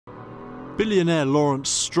Billionaire Lawrence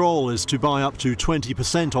Stroll is to buy up to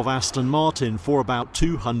 20% of Aston Martin for about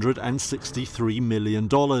 $263 million.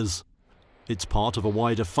 It's part of a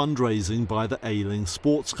wider fundraising by the ailing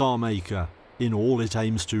sports car maker. In all, it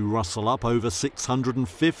aims to rustle up over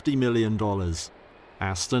 $650 million.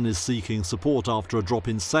 Aston is seeking support after a drop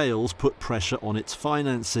in sales put pressure on its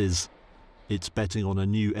finances. It's betting on a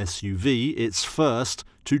new SUV, its first,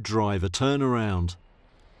 to drive a turnaround.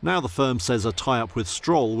 Now the firm says a tie-up with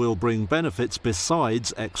Stroll will bring benefits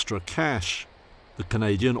besides extra cash. The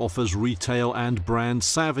Canadian offers retail and brand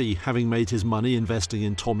savvy, having made his money investing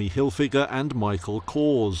in Tommy Hilfiger and Michael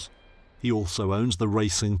Kors. He also owns the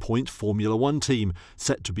Racing Point Formula One team,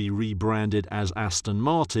 set to be rebranded as Aston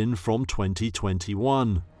Martin from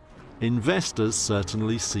 2021. Investors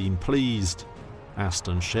certainly seem pleased.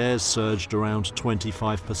 Aston shares surged around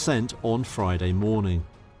 25% on Friday morning.